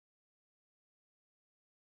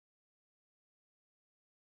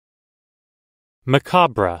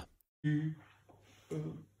Macabre.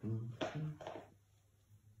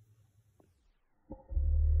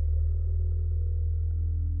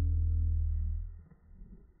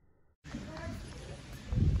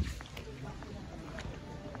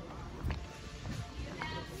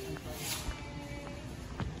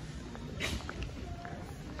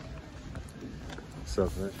 What's up,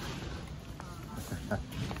 man?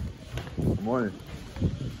 Good morning.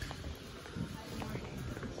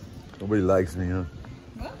 Nobody likes me, huh?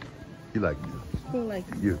 What? You like me. Who likes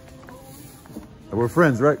me? You. And we're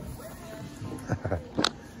friends, right?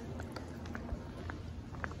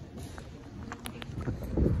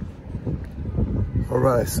 All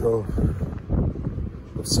right, so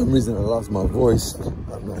for some reason I lost my voice.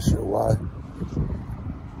 I'm not sure why.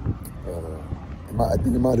 I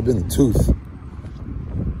think it might have been a tooth.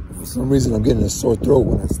 For some reason I'm getting a sore throat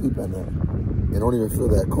when I sleep at night. I don't even feel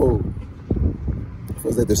that cold. It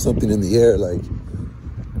feels like there's something in the air, like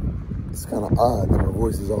it's kind of odd that my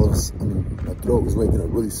voice is all of a, my throat was waking up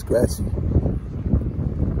really scratchy.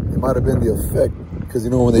 It might have been the effect, because you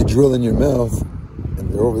know when they drill in your mouth and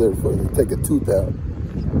they're over there before they take a tooth out,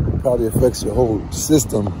 it probably affects your whole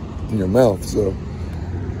system in your mouth. So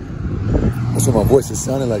that's why my voice is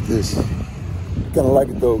sounding like this. I kind of like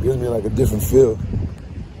it though, it gives me like a different feel.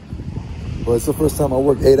 But it's the first time I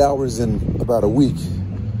worked 8 hours in about a week.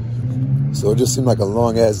 So it just seemed like a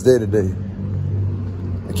long ass day today.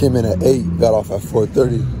 I came in at 8, got off at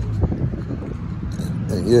 4:30.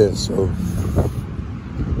 And yeah, so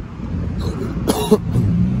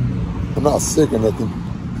I'm not sick or nothing.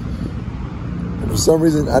 And for some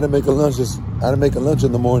reason, I didn't make a lunch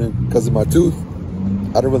in the morning because of my tooth.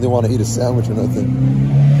 I didn't really want to eat a sandwich or nothing.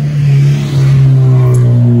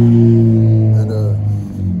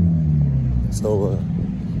 So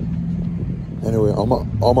anyway, I'm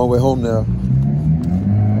on my way home now.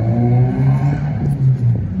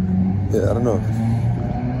 Yeah, I don't know.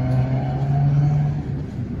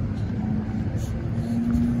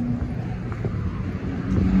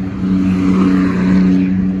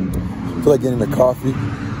 I feel like getting a coffee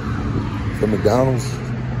from McDonald's.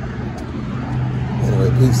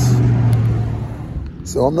 Anyway, peace.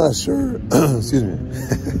 So I'm not sure, excuse me.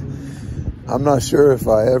 I'm not sure if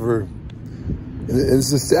I ever,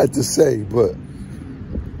 this is sad to say, but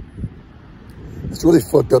it's really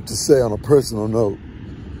fucked up to say on a personal note.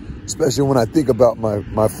 Especially when I think about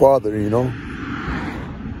my father, you know?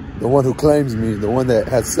 The one who claims me, the one that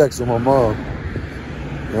had sex with my mom.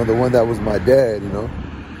 You know, the one that was my dad, you know?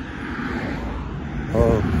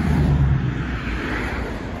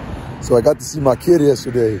 So I got to see my kid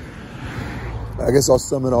yesterday. I guess I'll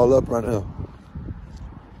sum it all up right now.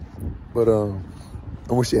 But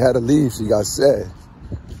and when she had to leave, she got sad.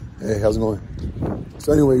 Hey, how's it going?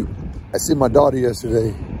 So anyway, I see my daughter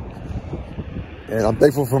yesterday. And I'm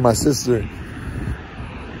thankful for my sister.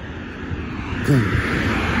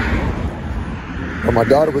 But my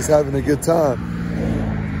daughter was having a good time.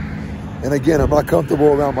 And again, I'm not comfortable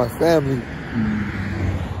around my family.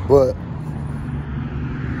 But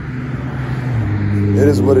it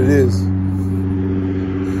is what it is.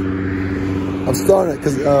 I'm starting,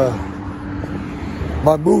 because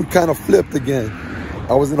my mood kind of flipped again.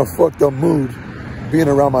 I was in a fucked up mood being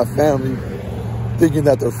around my family, thinking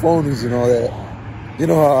that they're phonies and all that. You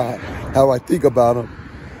know how I think about them.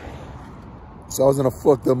 So I was in a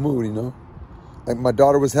fucked up mood, you know? Like my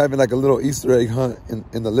daughter was having like a little Easter egg hunt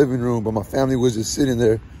in the living room, but my family was just sitting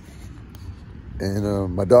there.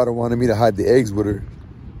 And my daughter wanted me to hide the eggs with her,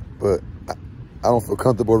 but I don't feel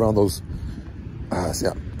comfortable around those. See,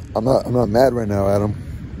 I'm not mad right now at them,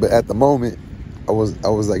 but at the moment, I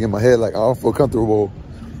was like in my head, like I don't feel comfortable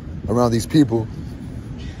around these people.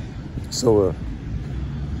 So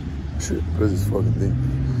shit, what is this fucking thing?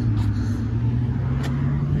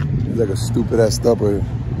 It's like a stupid ass stubber.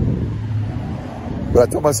 But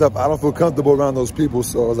I told myself I don't feel comfortable around those people,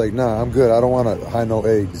 so I was like, nah, I'm good. I don't want to hide no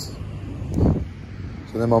eggs.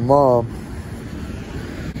 So then my mom,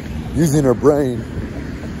 using her brain,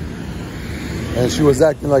 and she was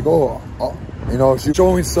acting like, oh, you know, she was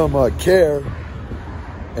showing some care,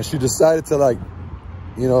 and she decided to, like,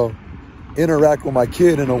 you know, interact with my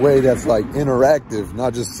kid in a way that's like interactive,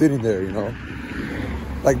 not just sitting there, you know,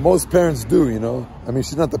 like most parents do, you know. I mean,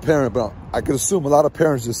 she's not the parent, but I could assume a lot of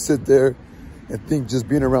parents just sit there and think just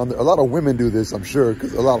being around there. A lot of women do this, I'm sure,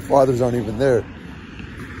 because a lot of fathers aren't even there.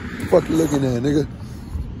 What the fuck you looking at, nigga?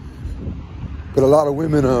 But a lot of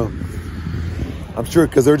women, I'm sure,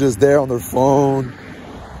 because they're just there on their phone,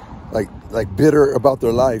 like bitter about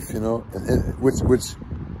their life, you know, and which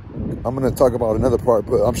I'm going to talk about another part,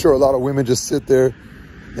 but I'm sure a lot of women just sit there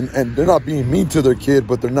and they're not being mean to their kid,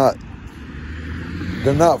 but they're not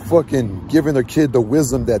they're not fucking giving their kid the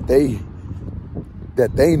wisdom that they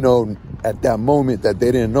know at that moment that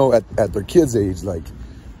they didn't know at their kid's age. Like,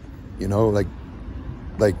 you know, like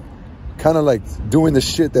kind of like doing the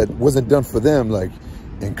shit that wasn't done for them, like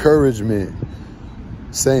encouragement,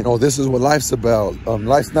 saying, oh, this is what life's about.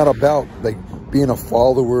 Life's not about like being a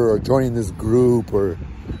follower or joining this group, or,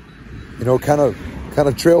 you know, kind of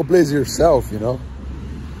trailblaze yourself, you know.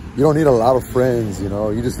 You don't need a lot of friends, you know.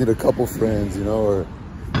 You just need a couple friends, you know. Or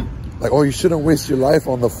like, oh, you shouldn't waste your life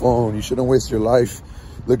on the phone. You shouldn't waste your life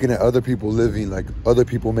looking at other people living, like other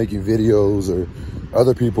people making videos, or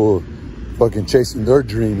other people fucking chasing their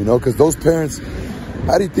dream, you know. Because those parents,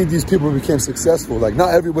 how do you think these people became successful? Like,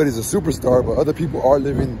 not everybody's a superstar, but other people are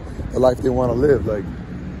living the life they want to live. Like,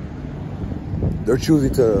 they're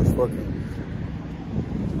choosing to fucking...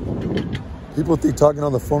 People think talking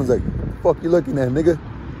on the phone is like, fuck you looking at, nigga?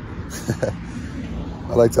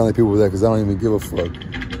 I like telling people that because I don't even give a fuck.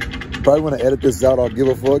 Probably when I edit this out, I'll give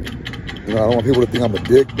a fuck. You know, I don't want people to think I'm a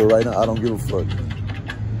dick, but right now I don't give a fuck.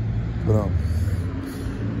 But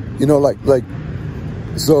you know, like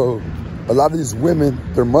so a lot of these women,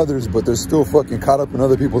 they're mothers, but they're still fucking caught up in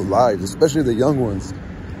other people's lives, especially the young ones,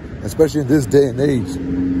 especially in this day and age.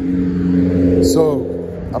 So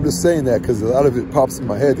I'm just saying that because a lot of it pops in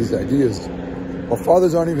my head, these ideas. Well,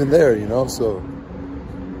 fathers aren't even there, you know. So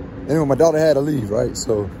anyway, my daughter had to leave, right?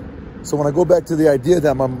 So when I go back to the idea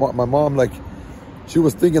that my mom, like, she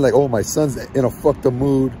was thinking like, oh, my son's in a fucked up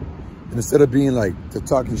mood. And instead of being like,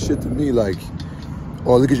 talking shit to me, like,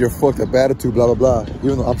 oh, look at your fucked up attitude, blah, blah, blah.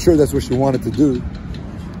 Even though I'm sure that's what she wanted to do.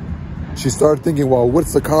 She started thinking, well,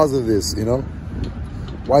 what's the cause of this, you know?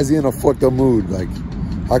 Why is he in a fucked up mood? Like,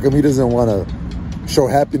 how come he doesn't want to show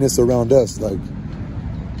happiness around us? Like,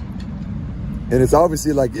 and it's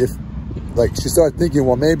obviously like, if, like, she started thinking,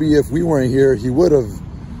 well, maybe if we weren't here, he would have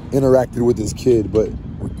interacted with his kid. But,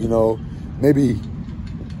 you know, maybe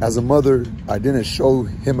as a mother, I didn't show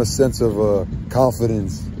him a sense of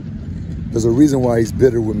confidence. There's a reason why he's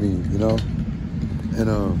bitter with me, you know? And,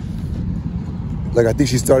 like, I think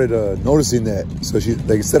she started noticing that. So she,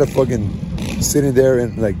 like, instead of fucking sitting there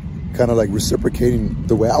and, like, kind of, like, reciprocating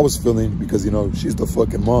the way I was feeling, because, you know, she's the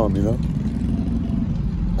fucking mom, you know?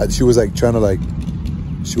 She was, like, trying to, like,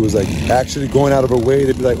 she was, like, actually going out of her way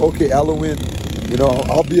to be like, okay, Halloween, you know,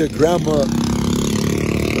 I'll be a grandma.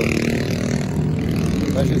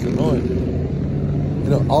 That's just annoying. You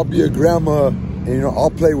know, I'll be a grandma and, you know, I'll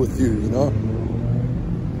play with you, you know?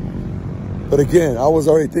 But again, I was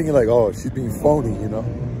already thinking like, oh, she's being phony, you know?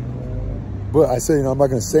 But I said, you know, I'm not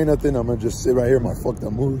going to say nothing. I'm going to just sit right here in my fucked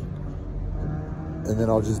up mood. And then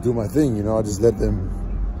I'll just do my thing, you know? I'll just let them...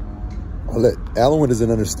 Alan doesn't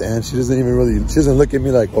understand. She doesn't even really... She doesn't look at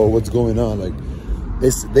me like, oh, what's going on? Like,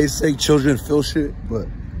 they say children feel shit, but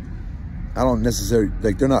I don't necessarily...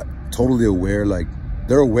 Like, they're not totally aware. Like,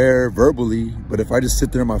 they're aware verbally, but if I just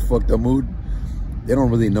sit there in my fucked up mood, they don't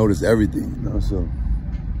really notice everything, you know?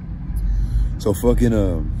 So fucking...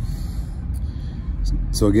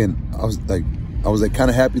 So again, I was like kind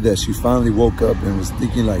of happy that she finally woke up and was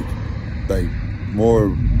thinking like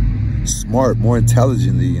more smart, more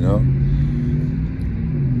intelligently, you know.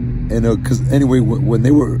 And because anyway, when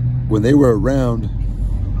they were around,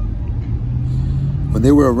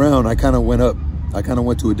 I kind of went up. I kind of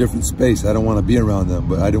went to a different space. I don't want to be around them,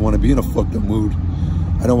 but I didn't want to be in a fucked up mood.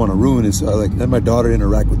 I don't want to ruin it. So I let my daughter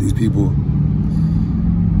interact with these people.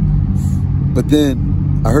 But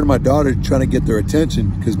then I heard my daughter trying to get their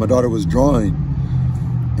attention because my daughter was drawing.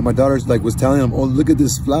 And my daughter's like, was telling them, oh, look at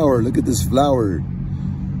this flower, look at this flower.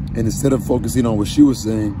 And instead of focusing on what she was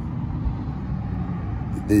saying,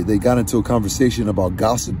 they got into a conversation about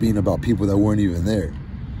gossiping about people that weren't even there.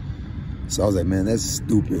 So I was like, man, that's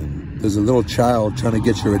stupid. There's a little child trying to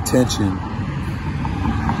get your attention,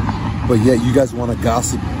 but yet you guys want to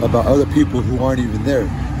gossip about other people who aren't even there.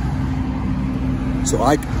 So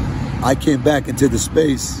I came back into the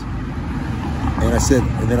space and I said,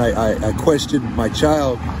 and then I questioned my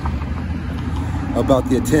child about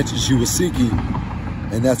the attention she was seeking.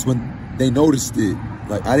 And that's when they noticed it.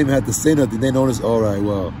 Like, I didn't even have to say nothing. They noticed, all right,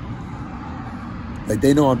 well, like,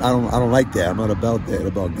 they know I don't like that. I'm not about that,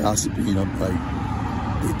 about gossiping. I'm like,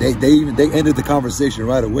 they ended the conversation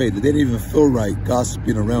right away. They didn't even feel right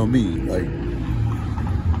gossiping around me. Like,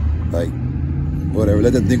 whatever,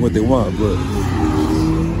 let them think what they want. But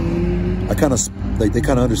I kind of, like, they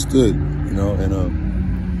kind of understood, you know. And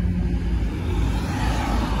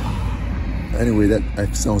anyway,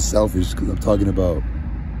 that sounds selfish because I'm talking about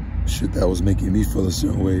shit that was making me feel a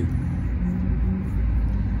certain way.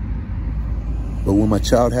 But when my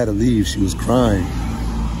child had to leave, she was crying.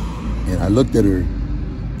 And I looked at her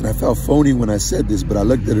And I felt phony when I said this, but I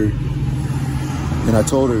looked at her and I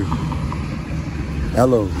told her,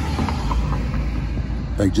 hello,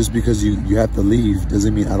 like just because you have to leave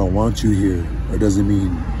doesn't mean I don't want you here, or doesn't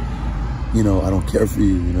mean, you know, I don't care for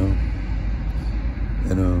you, you know?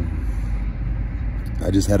 And I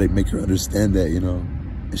just had to make her understand that, you know?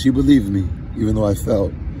 And she believed me, even though I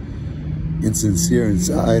felt insincere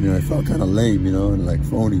inside and I felt kind of lame, you know, and like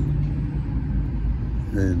phony.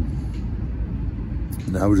 And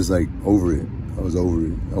I was just like over it. I was over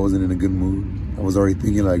it. I wasn't in a good mood. I was already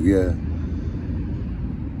thinking like, yeah,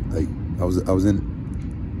 like I was in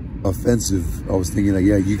offensive. I was thinking like,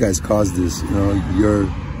 yeah, you guys caused this, you know,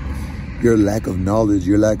 your lack of knowledge,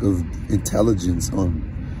 your lack of intelligence on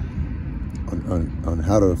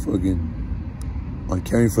how to fucking, on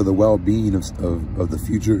caring for the well-being of the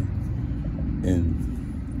future, and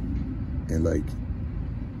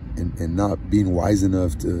not being wise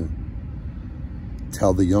enough to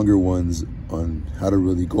tell the younger ones on how to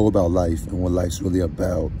really go about life and what life's really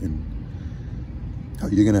about, and how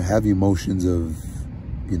you're gonna have emotions of,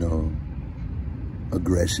 you know,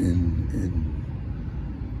 aggression,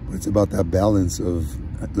 but it's about that balance of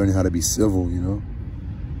learning how to be civil, you know,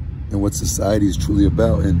 and what society is truly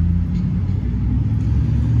about. And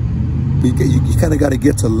you kind of got to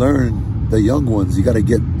get to learn the young ones. You got to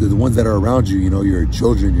get the ones that are around you, you know, your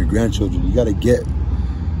children, your grandchildren. You got to get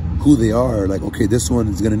who they are. Like, okay, this one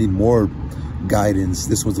is going to need more guidance.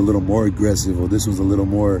 This one's a little more aggressive, or this one's a little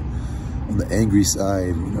more on the angry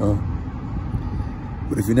side, you know.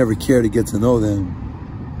 But if you never care to get to know them,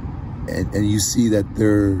 and you see that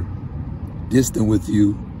they're distant with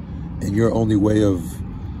you, and your only way of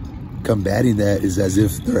combating that is as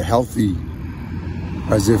if they're healthy,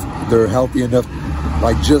 or as if they're healthy enough,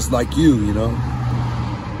 like just like you know.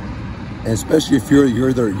 And especially if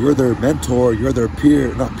you're their mentor, you're their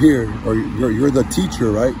peer, not peer, or you're the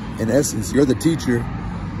teacher, right? In essence, you're the teacher,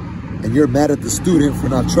 and you're mad at the student for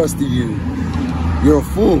not trusting you. You're a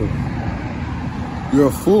fool. You're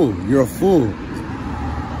a fool. You're a fool.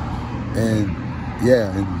 And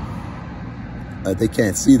yeah, and they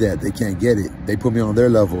can't see that. They can't get it. They put me on their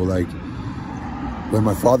level. Like when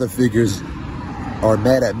my father figures are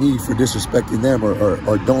mad at me for disrespecting them,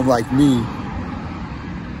 or don't like me,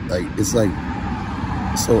 like it's like,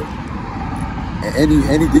 so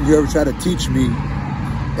anything you ever try to teach me,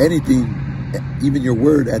 anything, even your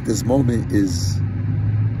word at this moment is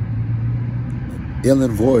ill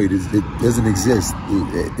and void. It doesn't exist.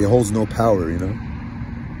 It holds no power, you know.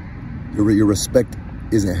 Your respect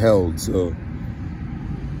isn't held. So,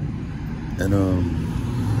 and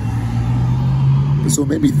so it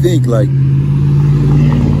made me think, like,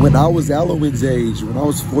 when I was Alowin's age, when I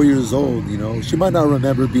was 4 years old, you know, she might not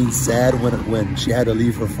remember being sad when she had to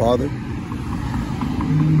leave her father,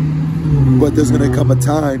 but there's gonna come a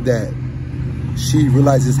time that she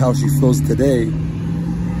realizes how she feels today,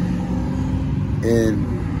 and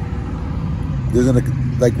there's gonna,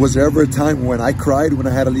 like, was there ever a time when I cried when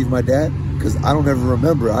I had to leave my dad? Because I don't ever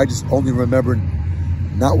remember. I just only remember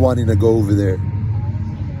not wanting to go over there.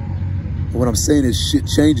 But what I'm saying is, shit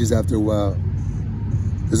changes after a while.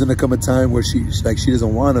 There's gonna come a time where she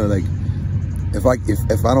doesn't wanna, like, if I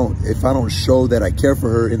don't show that I care for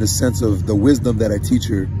her in the sense of the wisdom that I teach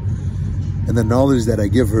her and the knowledge that I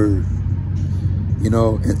give her, you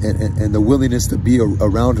know, and the willingness to be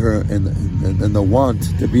around her, and the want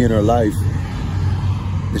to be in her life,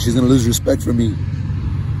 that she's gonna lose respect for me,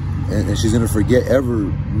 and she's gonna forget ever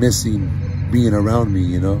missing being around me,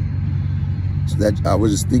 you know. So that, I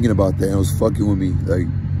was just thinking about that, and it was fucking with me, like,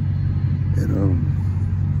 and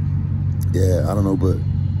yeah, I don't know, but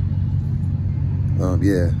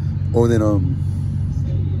yeah. Or then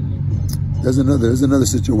there's another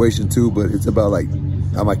situation too, but it's about, like,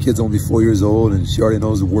 how my kid's only 4 years old, and she already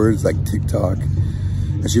knows words like TikTok,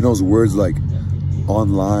 and she knows words like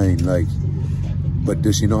online, like, but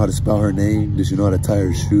does she know how to spell her name? Does she know how to tie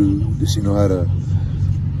her shoe? Does she know that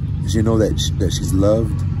she's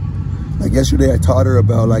loved? Like yesterday I taught her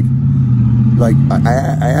about, like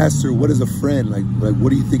I asked her, what is a friend? Like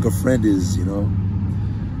what do you think a friend is, you know?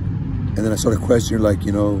 And then I started questioning, like,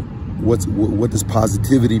 you know, what does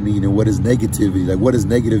positivity mean, and what is negativity? Like, what is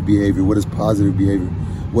negative behavior? What is positive behavior?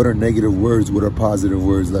 What are negative words? What are positive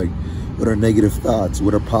words? Like, what are negative thoughts?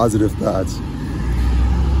 What are positive thoughts?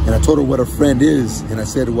 And I told her what a friend is, and I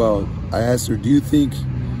said, well, I asked her, do you think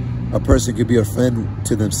a person could be a friend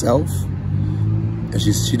to themselves? And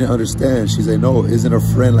she didn't understand. She said, no, isn't a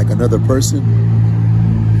friend like another person?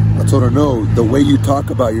 I told her, no, the way you talk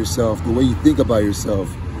about yourself, the way you think about yourself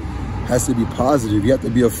has to be positive. You have to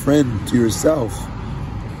be a friend to yourself,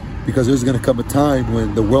 because there's going to come a time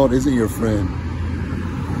when the world isn't your friend.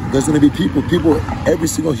 there's going to be people, every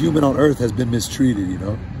single human on earth has been mistreated, you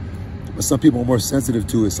know? But some people are more sensitive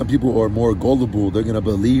to it. Some people are more gullible. They're going to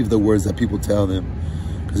believe the words that people tell them.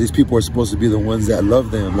 Because these people are supposed to be the ones that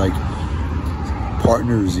love them, like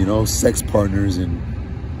partners, you know, sex partners and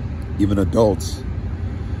even adults.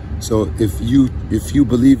 So if you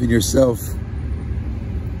believe in yourself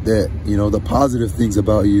that, you know, the positive things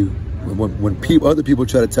about you, when other people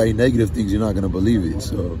try to tell you negative things, you're not going to believe it.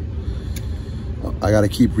 So I got to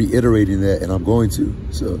keep reiterating that, and I'm going to.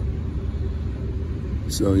 So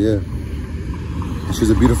yeah. And she's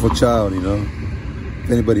a beautiful child, you know.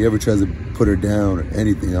 If anybody ever tries to put her down or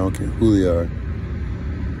anything, I don't care who they are.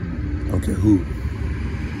 I don't care who.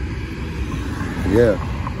 Yeah.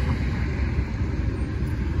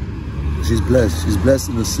 She's blessed. She's blessed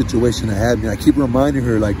in the situation that had me. I keep reminding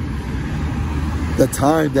her, like, the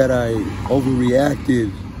time that I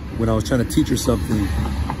overreacted when I was trying to teach her something.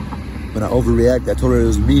 When I overreacted, I told her it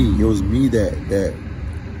was me. It was me that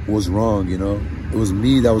was wrong, you know. It was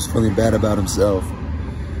me that was feeling bad about himself.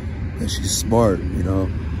 And she's smart, you know.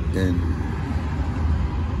 And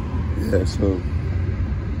yeah, so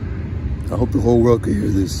I hope the whole world can hear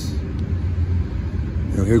this.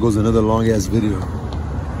 You know, here goes another long ass video.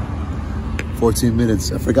 14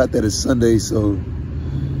 minutes. I forgot that it's Sunday, so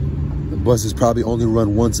the buses probably only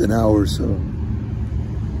run once an hour, so.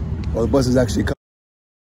 Well, the buses actually come.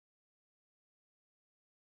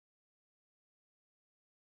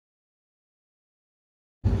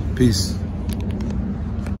 Peace.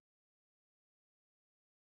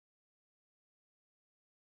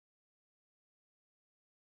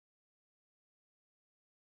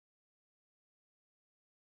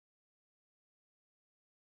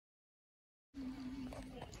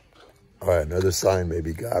 All right, another sign,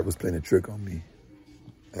 maybe God was playing a trick on me.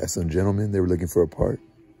 I had some gentlemen, they were looking for a part,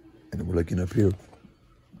 and they were looking up here.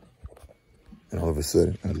 And all of a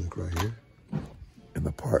sudden, I look right here, and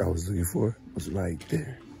the part I was looking for was right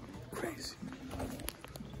there. Crazy.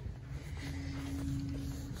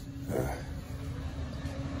 I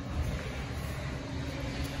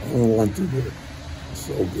don't want to, but it's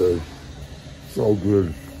so good. So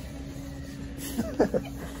good.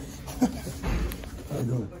 I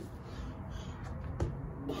know.